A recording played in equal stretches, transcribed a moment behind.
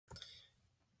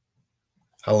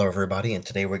Hello, everybody, and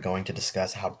today we're going to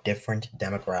discuss how different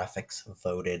demographics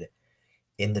voted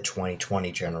in the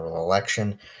 2020 general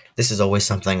election. This is always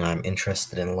something I'm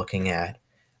interested in looking at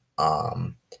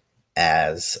um,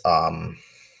 as,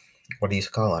 what do you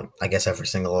call it? I guess every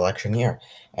single election year.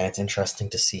 And it's interesting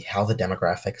to see how the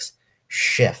demographics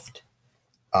shift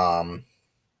um,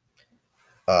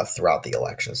 throughout the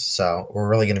elections. So we're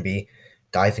really going to be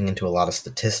diving into a lot of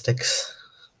statistics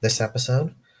this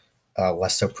episode.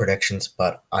 Less so predictions,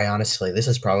 but this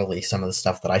is probably some of the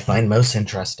stuff that I find most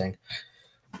interesting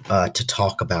to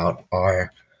talk about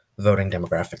are voting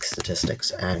demographic statistics,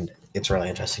 and it's really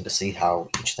interesting to see how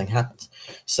each thing happens.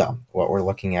 So, what we're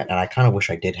looking at, and I kind of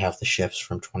wish I did have the shifts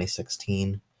from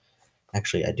 2016.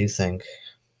 Actually, I do think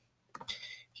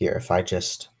here, if I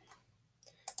just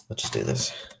let's just do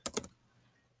this.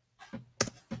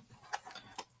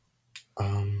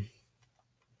 Um,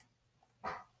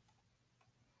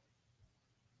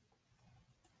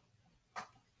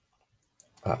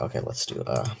 okay, let's do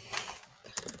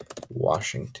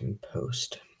Washington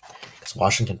Post. Because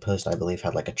Washington Post, I believe,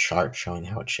 had like a chart showing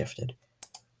how it shifted.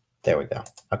 There we go.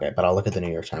 Okay, but I'll look at the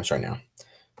New York Times right now.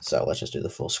 So let's just do the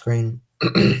full screen.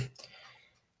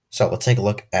 So let's take a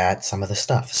look at some of the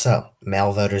stuff. So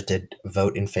male voters did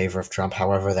vote in favor of Trump.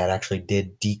 However, that actually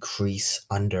did decrease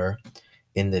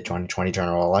in the 2020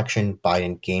 general election.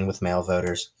 Biden gained with male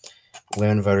voters.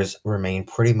 Women voters remain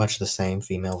pretty much the same,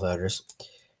 female voters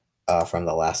from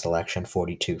the last election,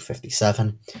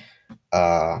 42-57.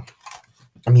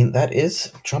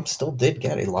 Trump still did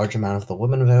get a large amount of the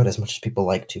women vote, as much as people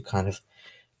like to kind of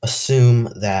assume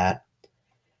that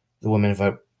the women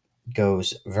vote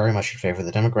goes very much in favor of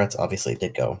the Democrats. Obviously, it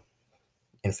did go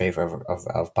in favor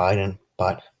of Biden,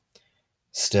 but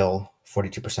still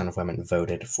 42% of women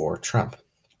voted for Trump.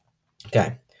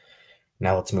 Okay,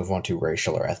 now let's move on to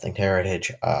racial or ethnic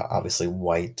heritage. Obviously,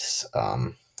 whites,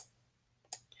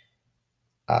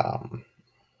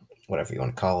 whatever you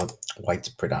want to call it, whites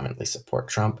predominantly support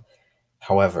Trump.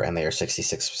 However, and they are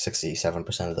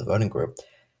 67% of the voting group.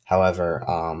 However,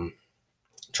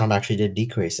 Trump actually did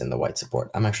decrease in the white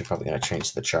support. I'm actually probably going to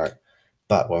change the chart.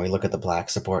 But when we look at the black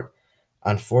support,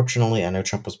 unfortunately, I know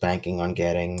Trump was banking on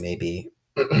getting maybe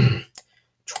 20%,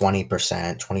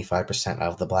 25%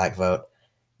 of the black vote.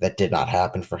 That did not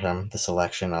happen for him this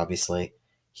election, obviously.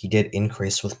 He did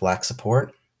increase with black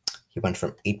support. He went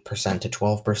from 8% to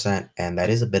 12%, and that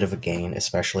is a bit of a gain,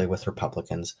 especially with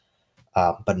Republicans,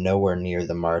 but nowhere near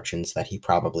the margins that he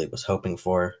probably was hoping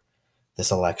for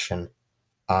this election.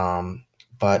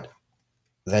 But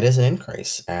that is an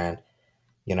increase, and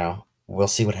we'll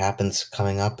see what happens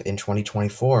coming up in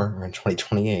 2024 or in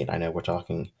 2028. I know we're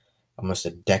talking almost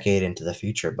a decade into the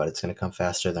future, but it's going to come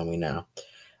faster than we know.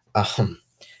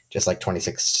 Just like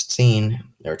 2016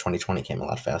 or 2020 came a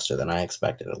lot faster than I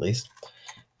expected, at least.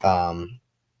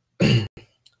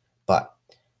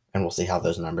 And we'll see how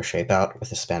those numbers shape out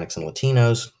with Hispanics and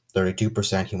Latinos.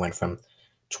 32%, he went from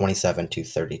 27 to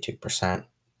 32%,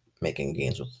 making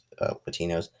gains with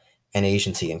Latinos, and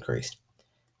Asians he increased.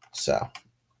 So,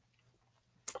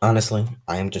 honestly,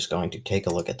 I am just going to take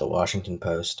a look at the Washington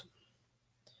Post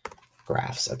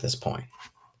graphs at this point,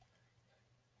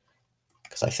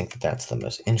 because I think that that's the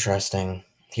most interesting.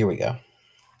 Here we go.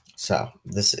 So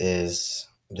this is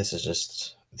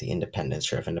just the independents,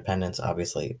 share of independents.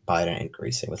 Obviously, Biden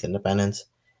increasing with independents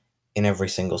in every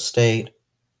single state.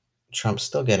 Trump's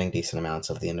still getting decent amounts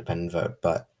of the independent vote,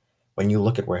 but when you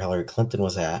look at where Hillary Clinton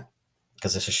was at,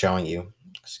 because this is showing you,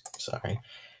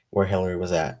 where Hillary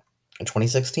was at in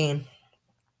 2016,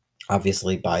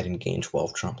 obviously Biden gained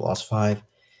 12, Trump lost 5,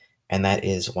 and that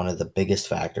is one of the biggest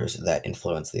factors that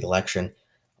influenced the election.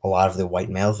 A lot of the white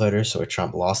male voters, so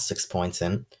Trump lost 6 points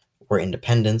in, were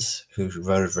independents who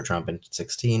voted for Trump in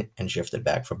 2016 and shifted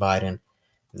back for Biden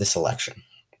this election.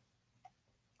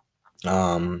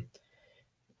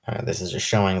 This is just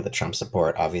showing the Trump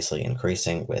support obviously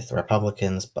increasing with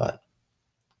Republicans, but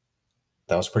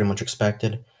that was pretty much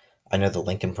expected. I know the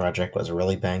Lincoln Project was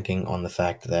really banking on the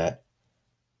fact that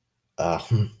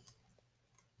Trump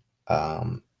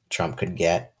could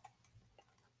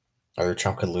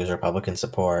lose Republican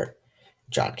support,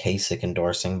 John Kasich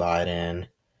endorsing Biden,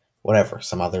 whatever,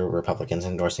 some other Republicans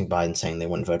endorsing Biden saying they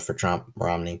wouldn't vote for Trump,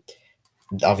 Romney.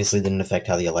 Obviously didn't affect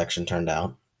how the election turned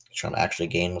out. Trump actually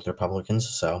gained with Republicans,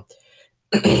 so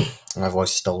my voice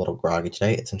is still a little groggy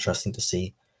today. It's interesting to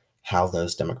see how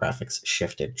those demographics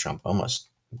shifted. Trump almost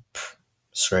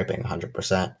scraping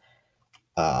 100%,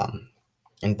 and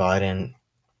Biden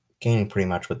gaining pretty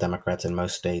much with Democrats in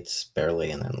most states,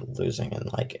 barely, and then losing in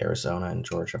like Arizona and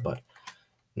Georgia, but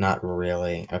not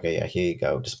really. Okay, yeah, here you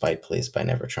go. Despite Police by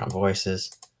Never Trump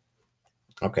Voices.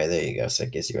 Okay, there you go. So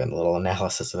it gives you a little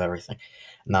analysis of everything.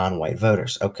 Non-white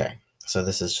voters. Okay, so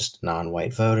this is just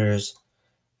non-white voters.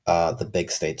 The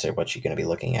big states are what you're going to be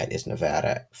looking at is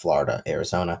Nevada, Florida,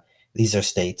 Arizona. These are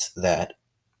states that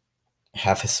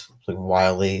have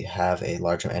wildly have a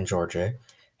larger, and Georgia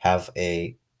have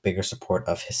a bigger support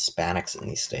of Hispanics in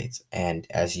these states. And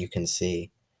as you can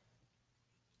see,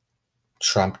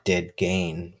 Trump did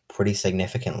gain pretty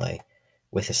significantly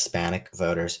with Hispanic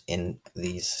voters in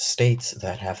these states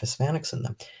that have Hispanics in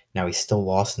them. Now, he still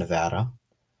lost Nevada,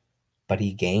 but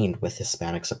he gained with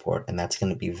Hispanic support, and that's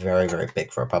going to be very, very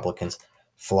big for Republicans.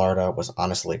 Florida was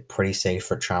honestly pretty safe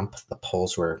for Trump. The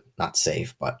polls were not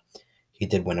safe, but he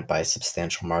did win it by a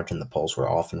substantial margin. The polls were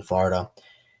off in Florida.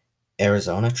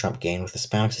 Arizona, Trump gained with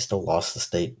Hispanics. He still lost the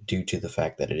state due to the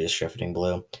fact that it is shifting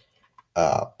blue.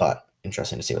 But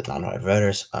interesting to see with non-white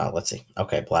voters. Let's see.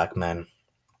 Okay, black men.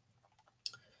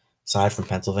 Aside from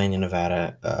Pennsylvania,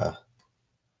 Nevada.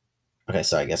 Okay,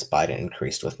 so I guess Biden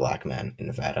increased with black men in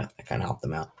Nevada. That kind of helped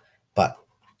them out. But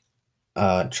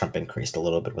Trump increased a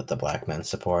little bit with the black men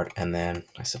support. And then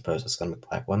I suppose it's going to be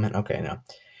black women. Okay, no.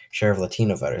 Share of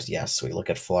Latino voters. Yes, we look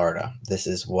at Florida. This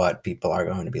is what people are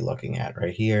going to be looking at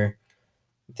right here.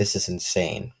 This is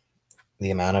insane.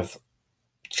 The amount of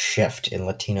shift in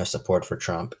Latino support for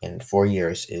Trump in 4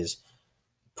 years is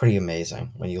pretty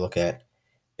amazing when you look at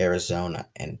Arizona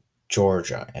and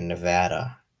Georgia and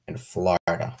Nevada and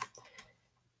Florida.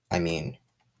 I mean,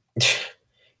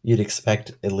 you'd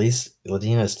expect at least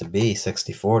Latinos to be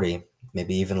 60-40,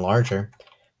 maybe even larger.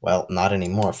 Well, not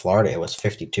anymore. Florida was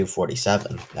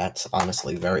 52-47. That's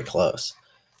honestly very close.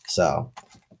 So,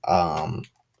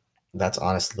 that's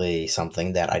honestly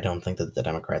something that I don't think that the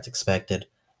Democrats expected,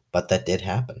 but that did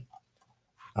happen.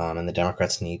 And the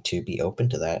Democrats need to be open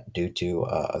to that due to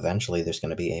eventually there's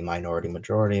going to be a minority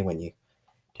majority. When you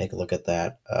take a look at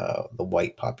that, the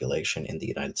white population in the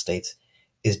United States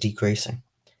is decreasing.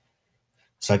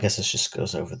 So I guess this just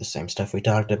goes over the same stuff we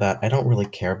talked about. I don't really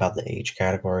care about the age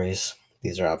categories.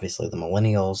 These are obviously the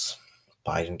millennials,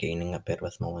 Biden gaining a bit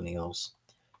with millennials,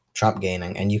 Trump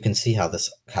gaining, and you can see how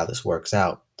this works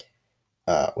out,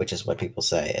 which is what people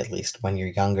say. At least when you're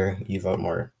younger, you vote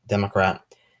more Democrat,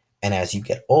 and as you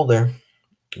get older,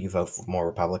 you vote for more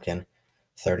Republican,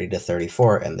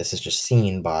 30-34, and this is just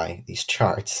seen by these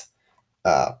charts.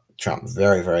 Trump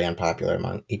very, very unpopular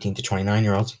among 18 to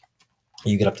 29-year-olds.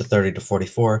 You get up to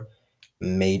 30-44,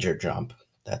 major jump.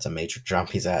 That's a major jump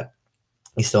he's at.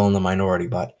 He's still in the minority,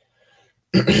 but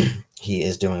he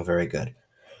is doing very good.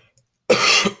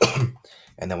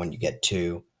 And then when you get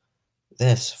to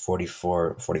this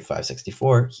 44, 45,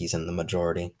 64, he's in the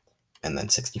majority. And then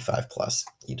 65 plus,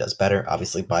 he does better.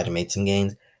 Obviously, Biden made some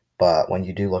gains, but when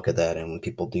you do look at that, and when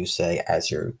people do say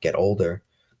as you get older,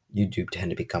 you do tend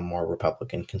to become more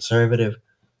Republican conservative.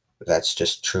 That's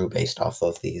just true based off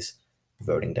of these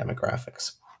voting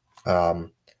demographics.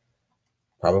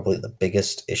 Probably the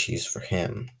biggest issues for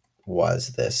him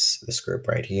was this group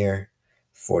right here,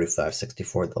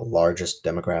 45-64, the largest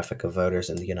demographic of voters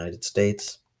in the United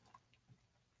States.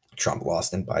 Trump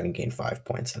lost and Biden gained 5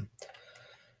 points. And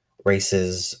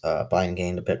races, Biden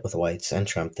gained a bit with whites, and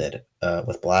Trump did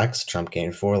with blacks. Trump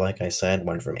gained 4, like I said,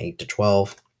 went from 8 to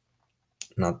 12.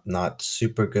 Not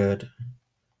super good,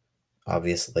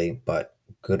 obviously, but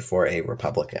good for a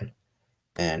Republican.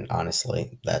 And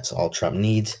honestly, that's all Trump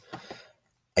needs.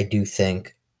 I do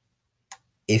think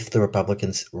if the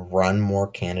Republicans run more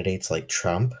candidates like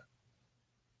Trump,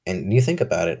 and you think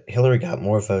about it, Hillary got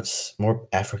more votes, more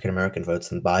African American votes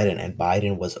than Biden, and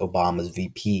Biden was Obama's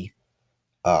VP.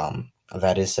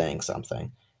 That is saying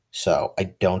something. So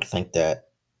I don't think that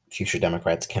future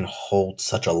Democrats can hold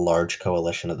such a large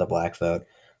coalition of the black vote.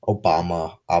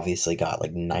 Obama obviously got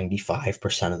like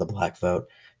 95% of the black vote.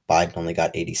 Biden only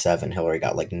got 87. Hillary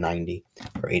got like 90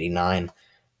 or 89.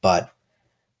 But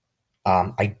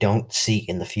I don't see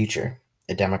in the future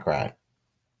a Democrat.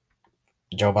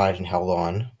 Joe Biden held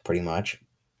on pretty much,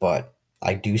 but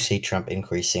I do see Trump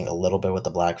increasing a little bit with the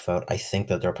black vote. I think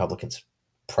that the Republicans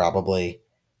probably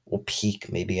will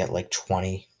peak maybe at like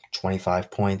 20, 25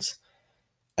 points.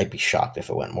 I'd be shocked if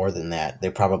it went more than that.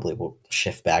 They probably will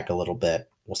shift back a little bit.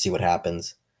 We'll see what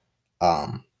happens.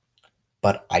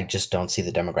 But I just don't see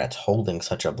the Democrats holding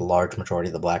such a large majority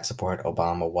of the black support.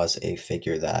 Obama was a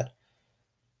figure that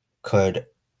could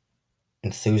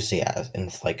enthuse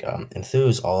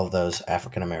all of those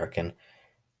African American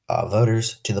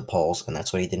voters to the polls, and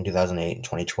that's what he did in 2008 and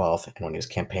 2012, and when he was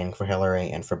campaigning for Hillary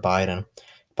and for Biden.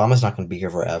 Obama's not going to be here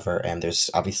forever, and there's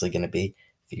obviously going to be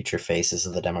future faces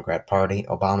of the Democrat Party.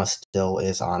 Obama still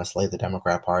is honestly the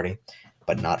Democrat Party,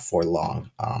 but not for long.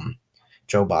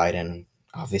 Joe Biden,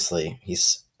 obviously,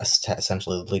 he's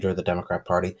essentially the leader of the Democrat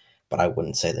Party, but I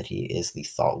wouldn't say that he is the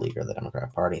thought leader of the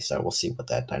Democrat Party. So we'll see what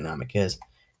that dynamic is,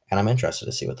 and I'm interested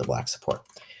to see what the blacks support.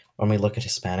 When we look at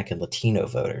Hispanic and Latino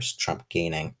voters, Trump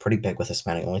gaining pretty big with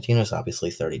Hispanic and Latinos, obviously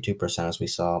 32%, as we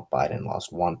saw. Biden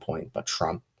lost 1 point, but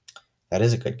Trump, that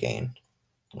is a good gain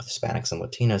with Hispanics and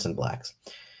Latinos and blacks.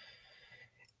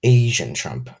 Asian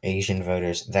Trump, Asian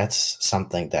voters, that's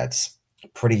something that's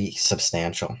pretty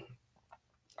substantial.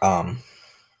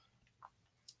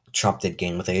 Trump did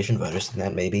gain with Asian voters, and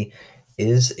that maybe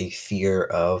is a fear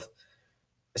of,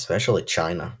 especially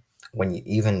China, when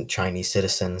even Chinese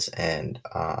citizens and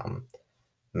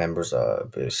members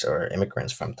of or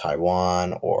immigrants from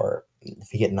Taiwan or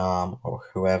Vietnam or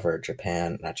whoever,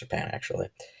 Japan, not Japan actually,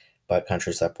 but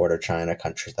countries that border China,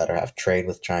 countries that have trade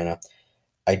with China,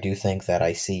 I do think that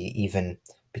I see, even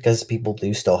because people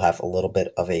do still have a little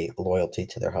bit of a loyalty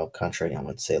to their home country. I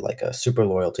wouldn't say like a super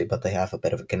loyalty, but they have a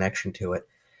bit of a connection to it,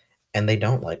 and they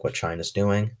don't like what China's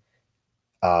doing,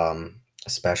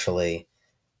 especially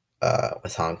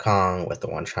with Hong Kong, with the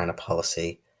One China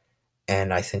policy.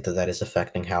 And I think that that is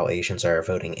affecting how Asians are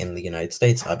voting in the United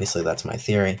States. Obviously, that's my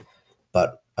theory,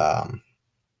 but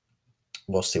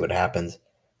we'll see what happens.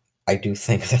 I do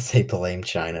think that they blame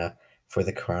China for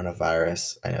the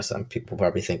coronavirus. I know some people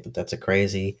probably think that that's a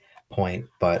crazy point,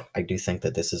 but I do think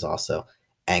that this is also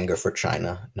anger for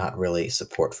China, not really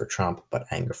support for Trump, but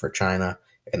anger for China.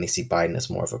 And they see Biden as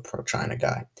more of a pro-China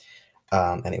guy.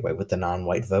 Anyway, with the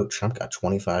non-white vote, Trump got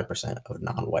 25% of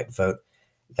non-white vote.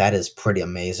 That is pretty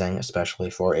amazing, especially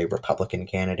for a Republican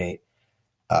candidate.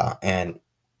 And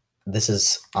this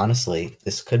is honestly,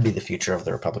 this could be the future of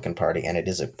the Republican Party, and it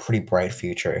is a pretty bright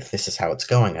future if this is how it's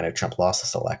going. I know Trump lost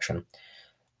this election.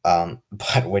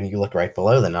 But when you look right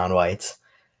below the non-whites,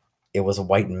 it was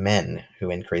white men who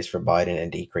increased for Biden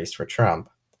and decreased for Trump,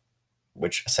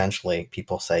 which essentially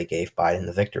people say gave Biden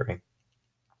the victory.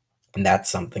 And that's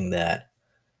something that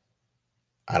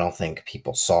I don't think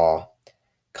people saw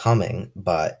coming,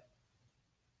 but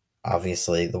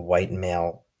obviously the white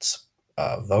male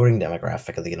voting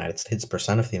demographic of the United States,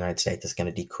 percent of the United States, is going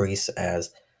to decrease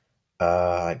as,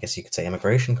 I guess you could say,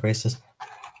 immigration increases.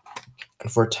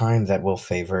 And for a time, that will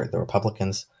favor the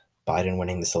Republicans, Biden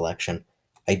winning this election.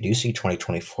 I do see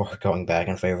 2024 going back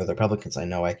in favor of the Republicans. I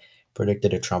know I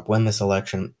predicted a Trump win this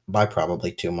election by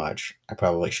probably too much. I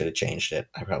probably should have changed it.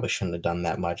 I probably shouldn't have done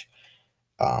that much.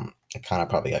 I kind of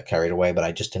probably got carried away, but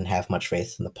I just didn't have much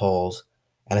faith in the polls.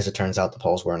 And as it turns out, the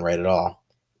polls weren't right at all.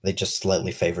 They just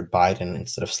slightly favored Biden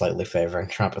instead of slightly favoring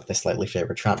Trump. If they slightly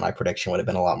favored Trump, my prediction would have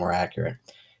been a lot more accurate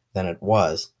than it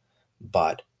was.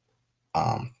 But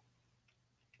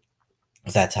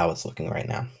that's how it's looking right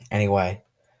now. Anyway,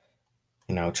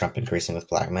 Trump increasing with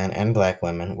black men and black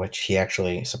women, which he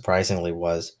actually surprisingly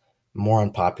was more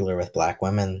unpopular with black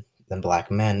women than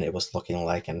black men, it was looking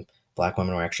like, and black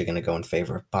women were actually going to go in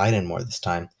favor of Biden more this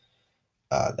time.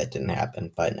 That didn't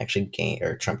happen. Biden actually gained,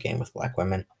 or Trump gained with black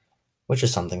women, which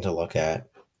is something to look at.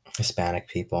 Hispanic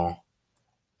people,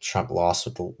 Trump lost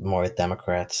with more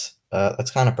Democrats.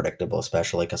 That's kind of predictable,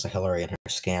 especially because of Hillary and her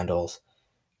scandals.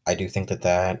 I do think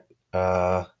that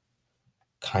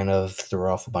kind of threw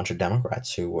off a bunch of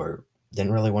Democrats who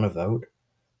didn't really want to vote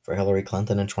for Hillary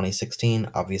Clinton in 2016.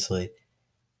 Obviously,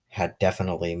 had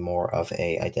definitely more of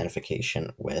a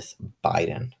identification with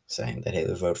Biden, saying that they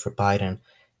would vote for Biden,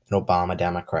 an Obama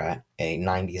Democrat, a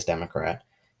 90s Democrat,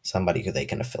 somebody who they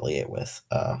can affiliate with,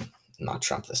 not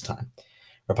Trump this time.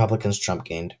 Republicans, Trump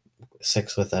gained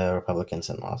 6 with the Republicans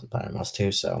and Biden lost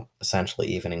 2, so essentially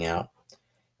evening out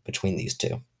between these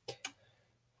two.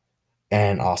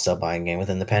 And also Biden gained with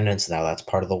independents. Now that's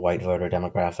part of the white voter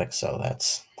demographic, so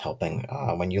that's helping.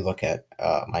 When you look at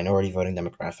minority voting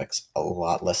demographics, a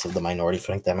lot less of the minority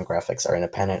voting demographics are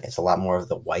independent. It's a lot more of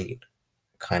the white,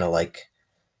 kind of like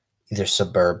either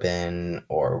suburban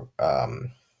or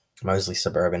mostly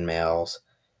suburban males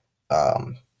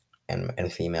and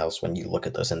females when you look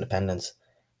at those independents.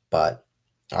 But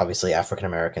obviously African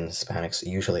Americans, Hispanics,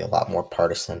 usually a lot more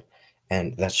partisan,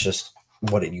 and that's just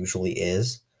what it usually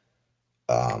is.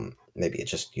 Maybe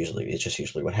it's just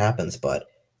usually what happens, but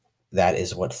that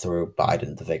is what threw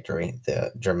Biden the victory,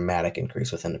 the dramatic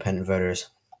increase with independent voters.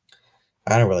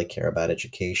 I don't really care about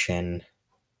education.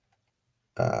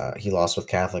 He lost with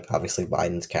Catholic. Obviously,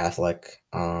 Biden's Catholic.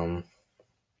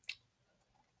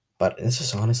 But this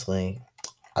is honestly,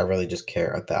 I really just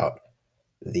care about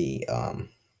the, I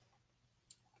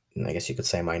guess you could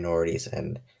say, minorities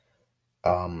and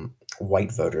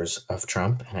white voters of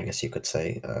Trump, and I guess you could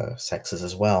say sexes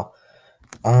as well.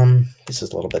 This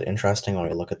is a little bit interesting when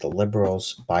we look at the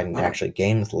liberals. Biden actually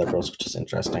gained with liberals, which is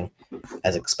interesting.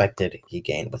 As expected, he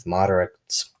gained with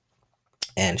moderates.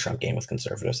 and Trump gained with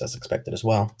conservatives as expected as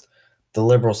well. The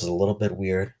liberals is a little bit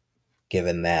weird,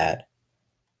 given that,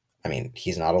 I mean,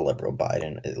 he's not a liberal,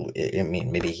 Biden. I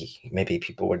mean, maybe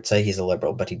people would say he's a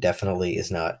liberal, but he definitely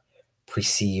is not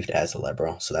perceived as a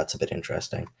liberal. So that's a bit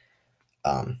interesting.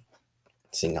 Um,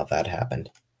 Seeing how that happened.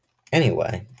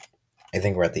 Anyway, I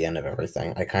think we're at the end of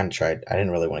everything. I kind of tried. I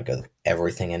didn't really want to go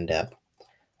everything in depth,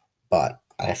 but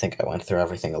I think I went through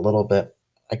everything a little bit.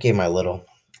 I gave my little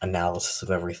analysis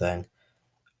of everything.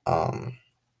 Um,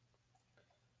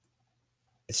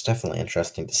 it's definitely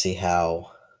interesting to see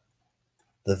how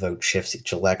the vote shifts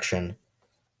each election.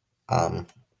 Um,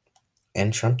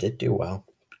 and Trump did do well.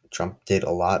 Trump did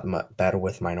a lot better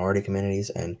with minority communities,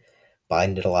 and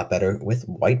Biden did a lot better with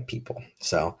white people.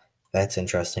 So that's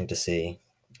interesting to see.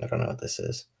 I don't know what this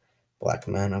is. Black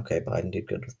men. Okay, Biden did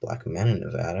good with black men in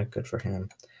Nevada. Good for him.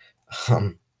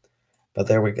 Um, but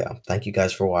there we go. Thank you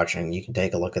guys for watching. You can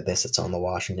take a look at this. It's on the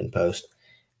Washington Post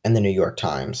and the New York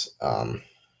Times.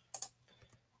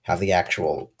 Have the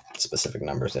actual specific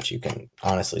numbers that you can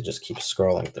honestly just keep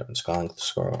scrolling through and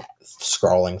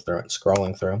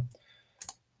scrolling through.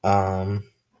 And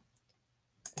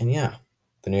yeah,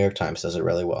 the New York Times does it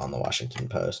really well on the Washington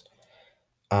Post.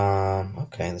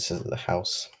 Okay, this is the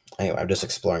House. Anyway, I'm just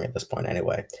exploring at this point.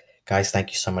 Anyway, guys, thank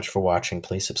you so much for watching.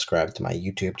 Please subscribe to my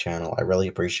YouTube channel. I really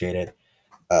appreciate it.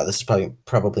 This is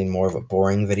probably more of a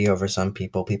boring video for some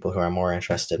people. People who are more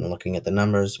interested in looking at the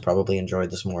numbers probably enjoyed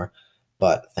this more.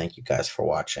 But thank you guys for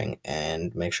watching,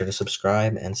 and make sure to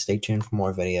subscribe and stay tuned for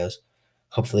more videos.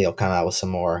 Hopefully, I'll come out with some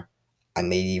more. I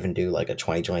may even do like a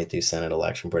 2022 Senate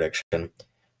election prediction.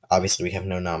 Obviously, we have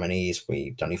no nominees.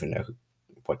 We don't even know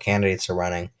what candidates are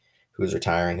running, who's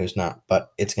retiring, who's not.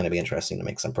 But it's going to be interesting to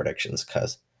make some predictions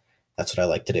because that's what I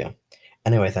like to do.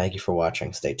 Anyway, thank you for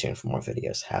watching. Stay tuned for more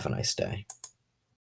videos. Have a nice day.